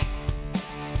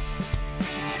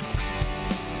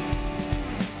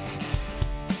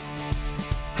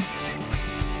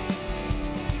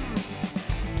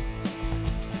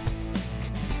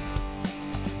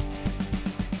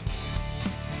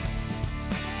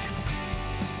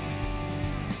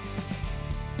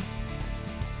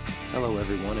Hello,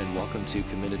 everyone, and welcome to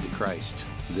Committed to Christ.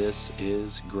 This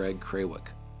is Greg Krawick.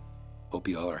 Hope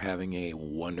you all are having a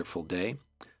wonderful day.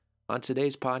 On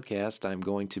today's podcast, I'm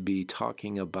going to be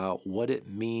talking about what it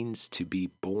means to be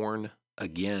born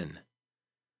again.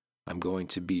 I'm going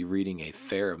to be reading a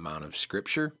fair amount of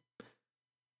scripture. I'm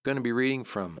going to be reading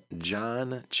from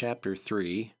John chapter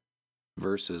 3,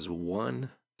 verses 1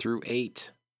 through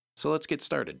 8. So let's get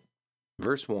started.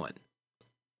 Verse 1.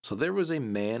 So there was a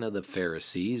man of the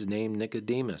Pharisees named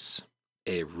Nicodemus,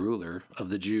 a ruler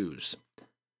of the Jews.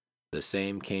 The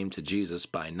same came to Jesus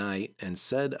by night and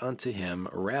said unto him,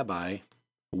 Rabbi,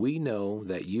 we know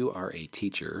that you are a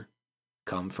teacher,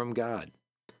 come from God.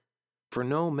 For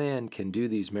no man can do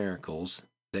these miracles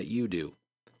that you do,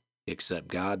 except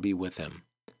God be with him.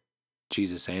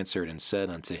 Jesus answered and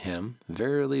said unto him,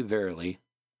 Verily, verily,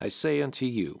 I say unto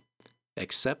you,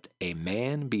 except a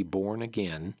man be born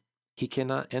again, he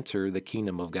cannot enter the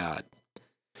kingdom of God.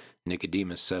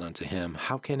 Nicodemus said unto him,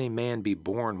 How can a man be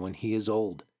born when he is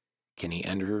old? Can he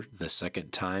enter the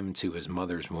second time into his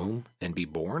mother's womb and be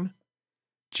born?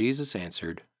 Jesus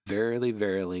answered, Verily,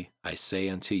 verily, I say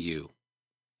unto you,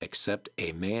 except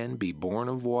a man be born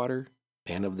of water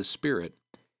and of the Spirit,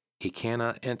 he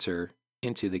cannot enter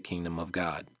into the kingdom of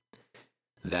God.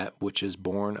 That which is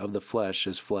born of the flesh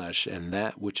is flesh, and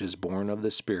that which is born of the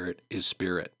Spirit is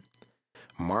spirit.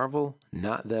 Marvel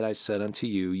not that I said unto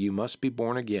you, You must be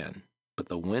born again. But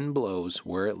the wind blows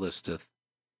where it listeth,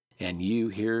 and you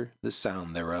hear the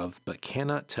sound thereof, but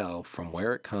cannot tell from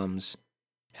where it comes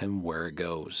and where it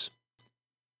goes.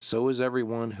 So is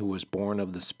everyone who was born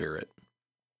of the Spirit.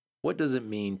 What does it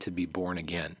mean to be born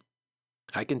again?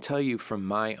 I can tell you from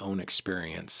my own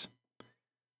experience.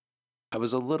 I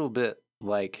was a little bit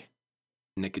like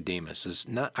Nicodemus.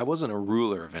 I wasn't a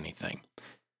ruler of anything.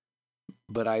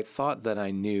 But I thought that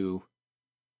I knew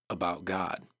about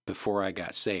God before I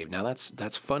got saved. Now,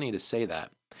 that's funny to say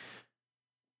that.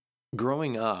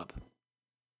 Growing up,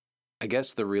 I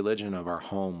guess the religion of our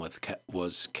home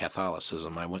was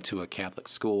Catholicism. I went to a Catholic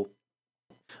school.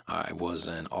 I was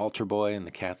an altar boy in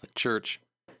the Catholic Church,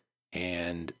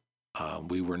 and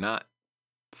we were not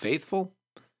faithful,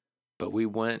 but we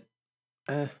went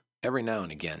every now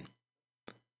and again.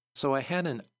 So I had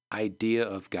an idea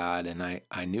of God, and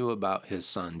I knew about his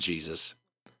son, Jesus,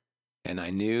 and I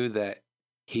knew that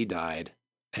he died,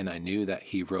 and I knew that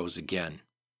he rose again.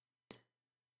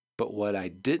 But what I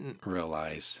didn't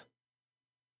realize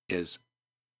is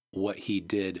what he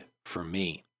did for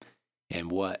me, and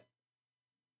what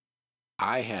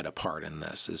I had a part in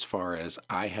this, as far as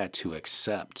I had to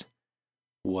accept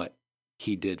what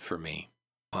he did for me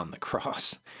on the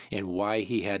cross, and why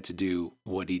he had to do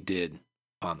what he did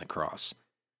on the cross.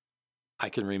 I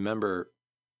can remember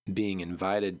being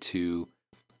invited to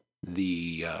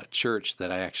the church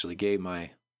that I actually gave my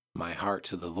heart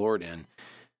to the Lord in.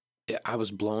 I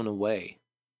was blown away.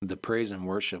 The praise and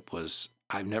worship was,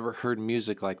 I've never heard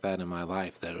music like that in my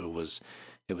life, that it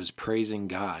was praising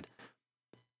God.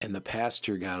 And the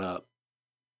pastor got up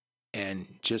and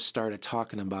just started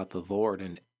talking about the Lord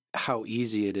and how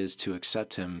easy it is to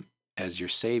accept him as your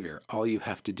Savior. All you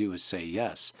have to do is say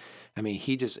yes. I mean,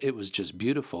 it was just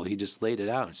beautiful. He just laid it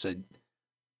out and said,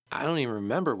 I don't even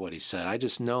remember what he said. I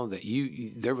just know that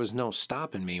there was no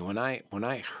stopping me. When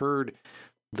I heard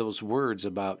those words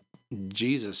about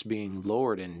Jesus being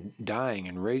Lord and dying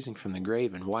and raising from the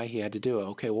grave and why he had to do it.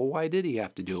 Okay, well, why did he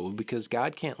have to do it? Well, because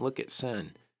God can't look at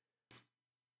sin.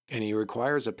 And he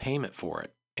requires a payment for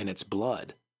it, and it's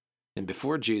blood. And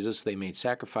before Jesus, they made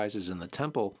sacrifices in the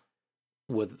temple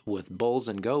with bulls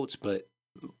and goats, but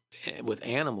with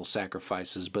animal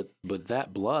sacrifices, but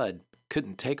that blood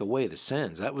couldn't take away the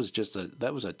sins. That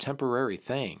was a temporary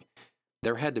thing.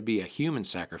 There had to be a human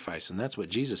sacrifice, and that's what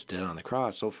Jesus did on the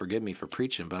cross. So forgive me for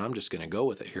preaching, but I'm just going to go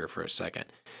with it here for a second.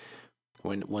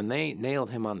 When they nailed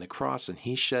him on the cross and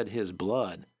he shed his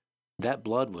blood, that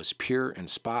blood was pure and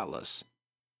spotless,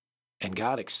 and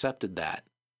God accepted that.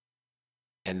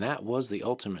 And that was the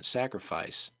ultimate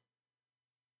sacrifice.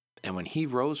 And when he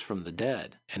rose from the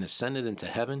dead and ascended into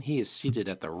heaven, he is seated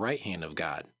at the right hand of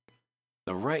God.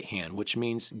 The right hand, which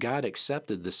means God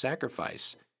accepted the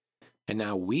sacrifice. And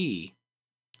now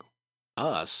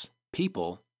us,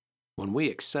 people, when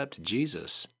we accept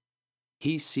Jesus,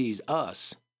 he sees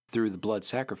us through the blood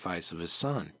sacrifice of his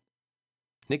son.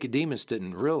 Nicodemus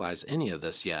didn't realize any of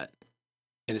this yet.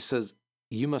 And it says,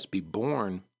 you must be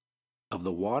born of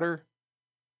the water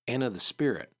and of the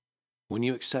Spirit. When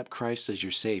you accept Christ as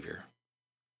your Savior,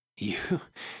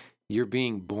 you're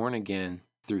being born again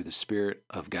through the Spirit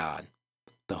of God.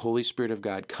 The Holy Spirit of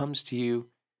God comes to you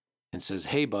and says,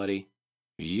 hey, buddy,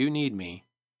 you need me.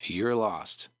 You're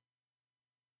lost.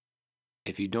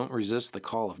 if you don't resist the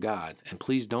call of God, and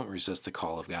please don't resist the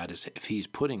call of God if He's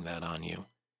putting that on you,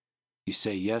 you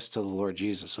say yes to the Lord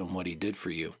Jesus and what He did for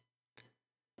you,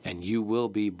 and you will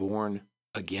be born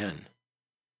again.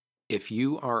 If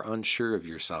you are unsure of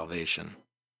your salvation,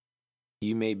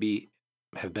 you may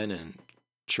have been in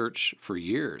church for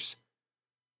years,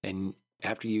 and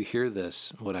after you hear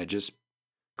this, what I just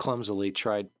clumsily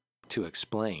tried to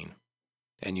explain,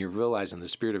 and you're realizing the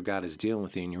Spirit of God is dealing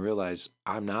with you, and you realize,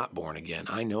 I'm not born again.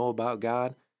 I know about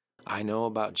God. I know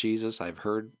about Jesus. I've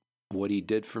heard what He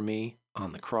did for me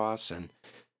on the cross,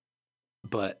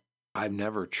 but I've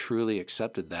never truly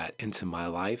accepted that into my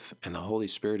life, and the Holy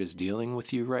Spirit is dealing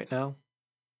with you right now.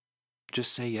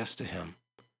 Just say yes to Him.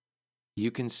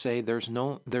 You can say there's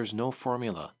no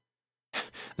formula.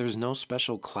 There's no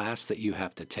special class that you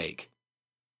have to take.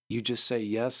 You just say,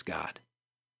 yes, God.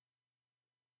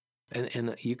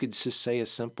 And you could just say a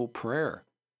simple prayer.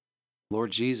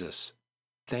 Lord Jesus,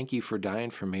 thank you for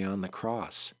dying for me on the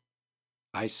cross.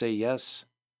 I say yes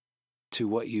to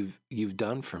what you've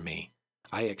done for me.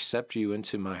 I accept you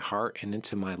into my heart and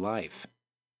into my life.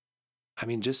 I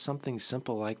mean, just something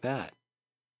simple like that.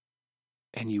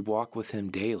 And you walk with Him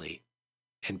daily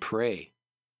and pray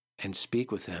and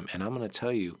speak with Him. And I'm going to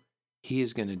tell you,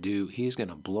 He's going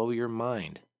to blow your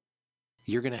mind.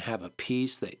 You're going to have a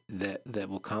peace that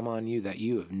will come on you that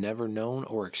you have never known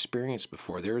or experienced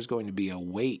before. There is going to be a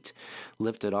weight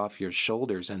lifted off your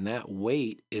shoulders, and that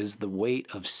weight is the weight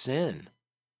of sin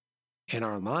in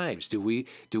our lives. Do we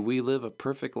live a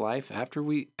perfect life after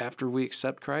we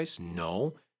accept Christ?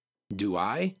 No. Do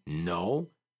I? No.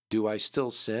 Do I still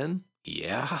sin?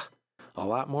 Yeah, a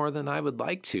lot more than I would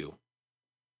like to.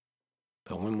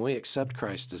 But when we accept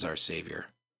Christ as our Savior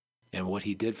and what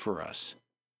He did for us,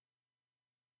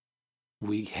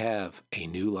 we have a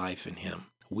new life in Him.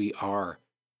 We are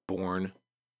born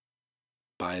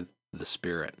by the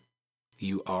Spirit.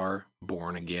 You are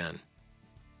born again.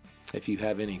 If you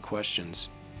have any questions,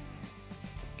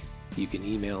 you can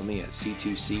email me at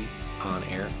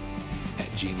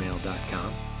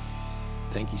c2conair@gmail.com.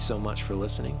 Thank you so much for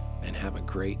listening, and have a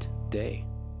great day.